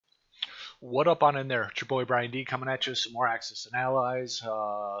What up on in there? It's your boy Brian D coming at you. Some more Axis and Allies.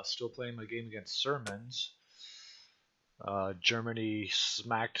 Still playing my game against SirMens. Germany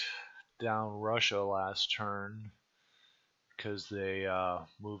smacked down Russia last turn because they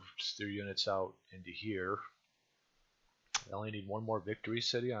moved their units out into here. I only need one more victory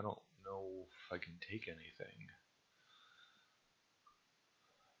city. I don't know if I can take anything.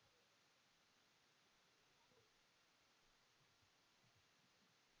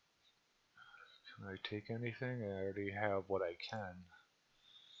 Can I take anything? I already have what I can.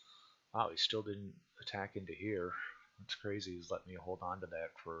 Wow, he still didn't attack into here. That's crazy. He's let me hold on to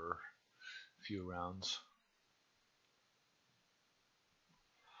that for a few rounds.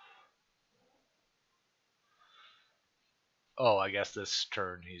 Oh, I guess this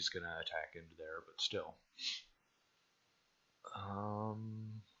turn he's gonna attack into there, but still.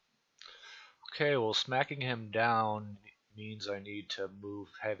 Okay, well, smacking him down means I need to move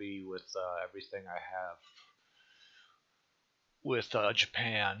heavy with everything I have with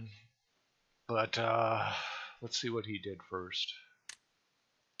Japan. But let's see what he did first.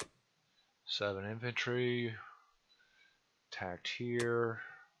 7 infantry. Attacked here.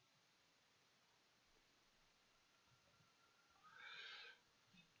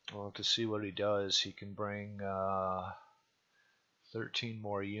 Well, to see what he does, he can bring 13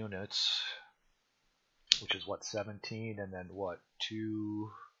 more units, which is what, 17, and then what,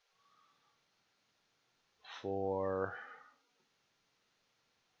 2, 4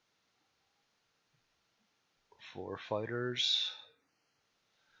 fighters.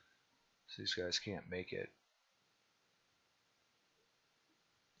 So these guys can't make it.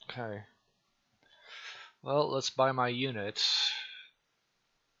 Okay. Well, let's buy my units.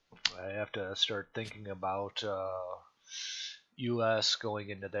 I have to start thinking about US going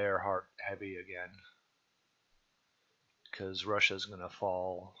into their hard heavy again, because Russia's gonna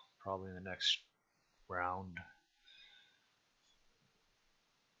fall probably in the next round.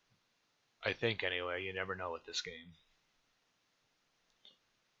 I think anyway, you never know with this game.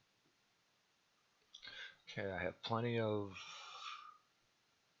 Okay, I have plenty of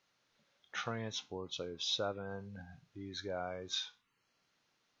transports. I have 7, these guys.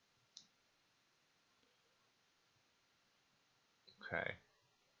 Okay.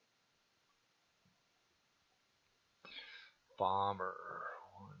 Bomber.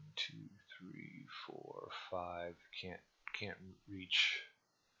 1, 2, 3, 4, 5. Can't reach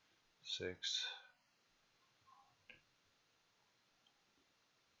 6.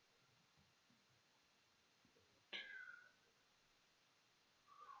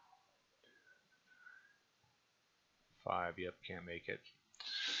 Five, yep, can't make it.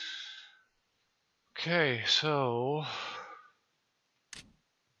 Okay, so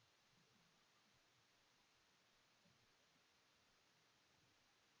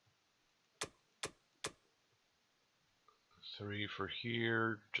three for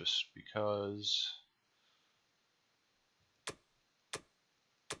here, just because.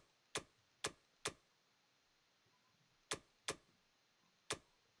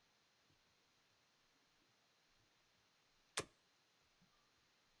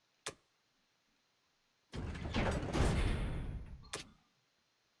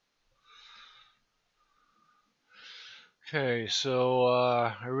 Okay, so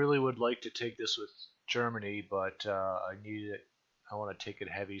I really would like to take this with Germany, but I need it. I want to take it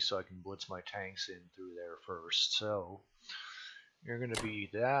heavy so I can blitz my tanks in through there first. So you're going to be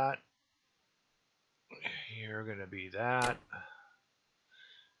that. You're going to be that.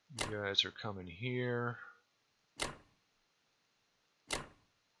 You guys are coming here.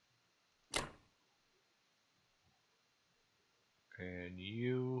 And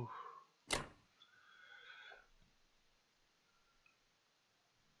you.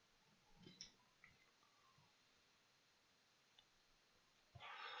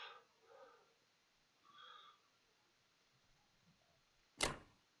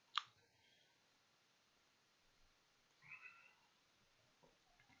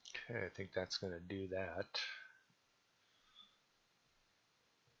 Okay, I think that's going to do that.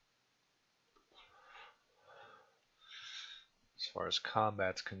 As far as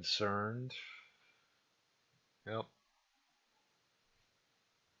combat's concerned, yep.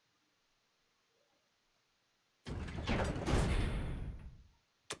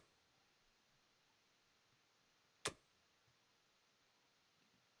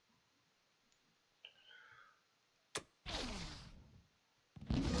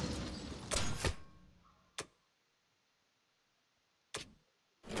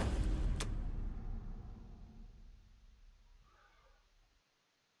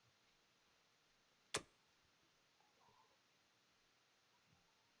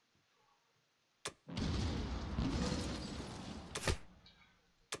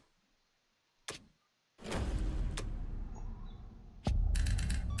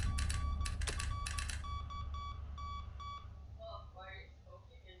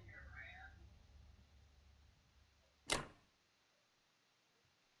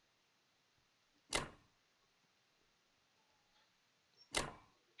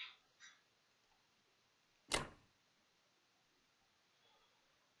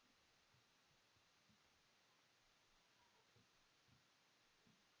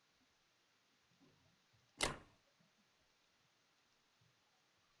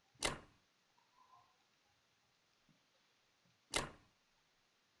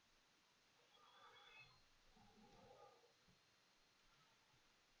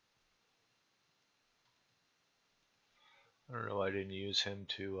 I don't know why I didn't use him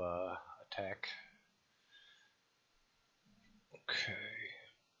to attack. Okay.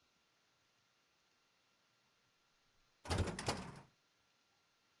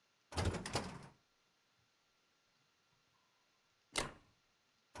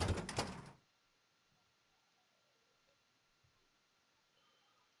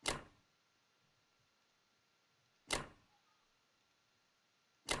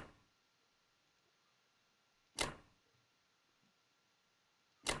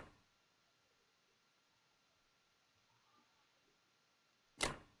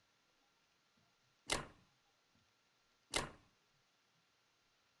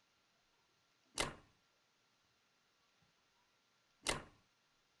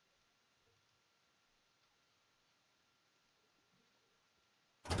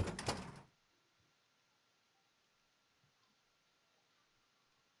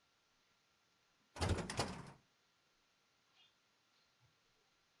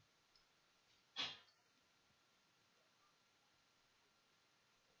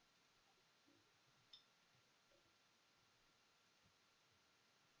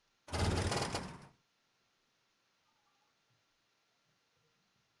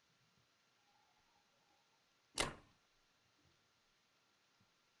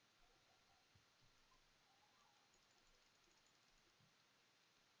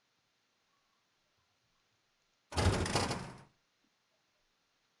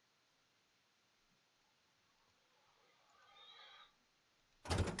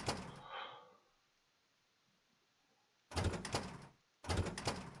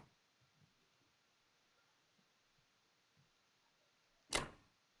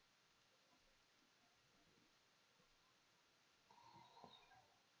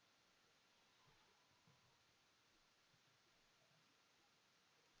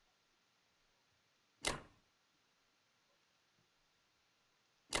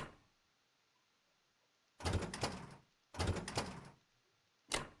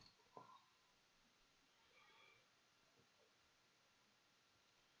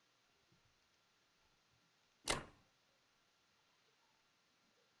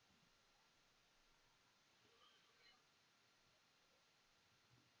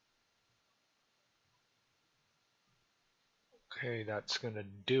 Okay, that's gonna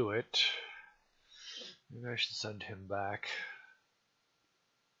do it. Maybe I should send him back.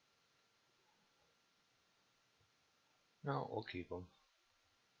 No, we'll keep him.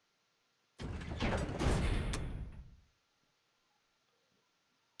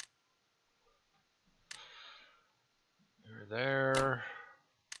 You're there.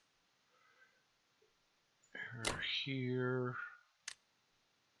 You're here.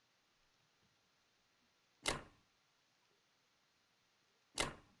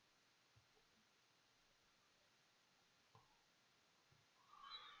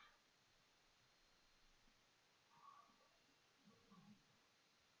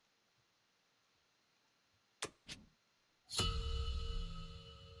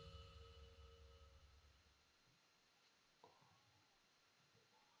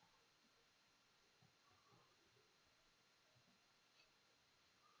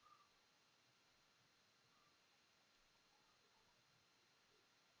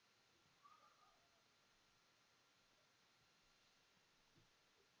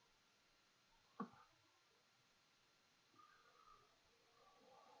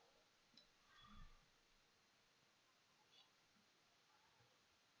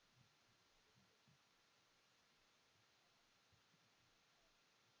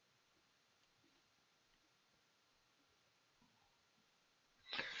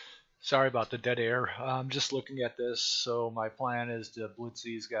 Sorry about the dead air. I'm just looking at this. So my plan is to blitz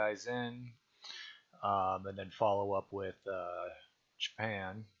these guys in, and then follow up with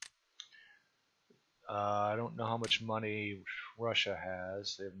Japan. I don't know how much money Russia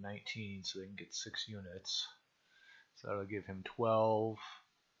has. They have 19, so they can get 6 units. So that'll give him 12,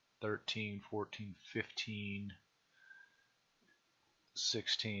 13, 14, 15,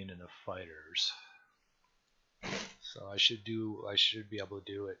 16 in the fighters. So I should be able to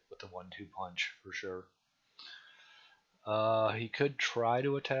do it with a 1-2 punch for sure. He could try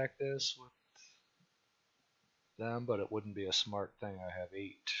to attack this with them, but it wouldn't be a smart thing. I have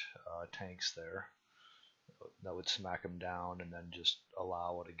 8 tanks there. That would smack him down and then just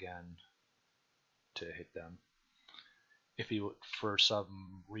allow it again to hit them. If he for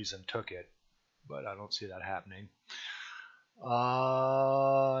some reason took it, but I don't see that happening.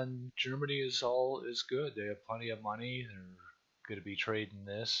 And Germany is good. They have plenty of money. They're going to be trading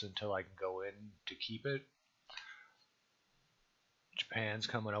this until I can go in to keep it. Japan's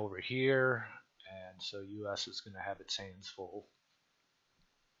coming over here, and so U.S. is going to have its hands full.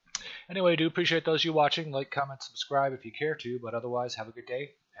 Anyway, I do appreciate those of you watching. Like, comment, subscribe if you care to, but otherwise, have a good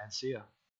day, and see ya.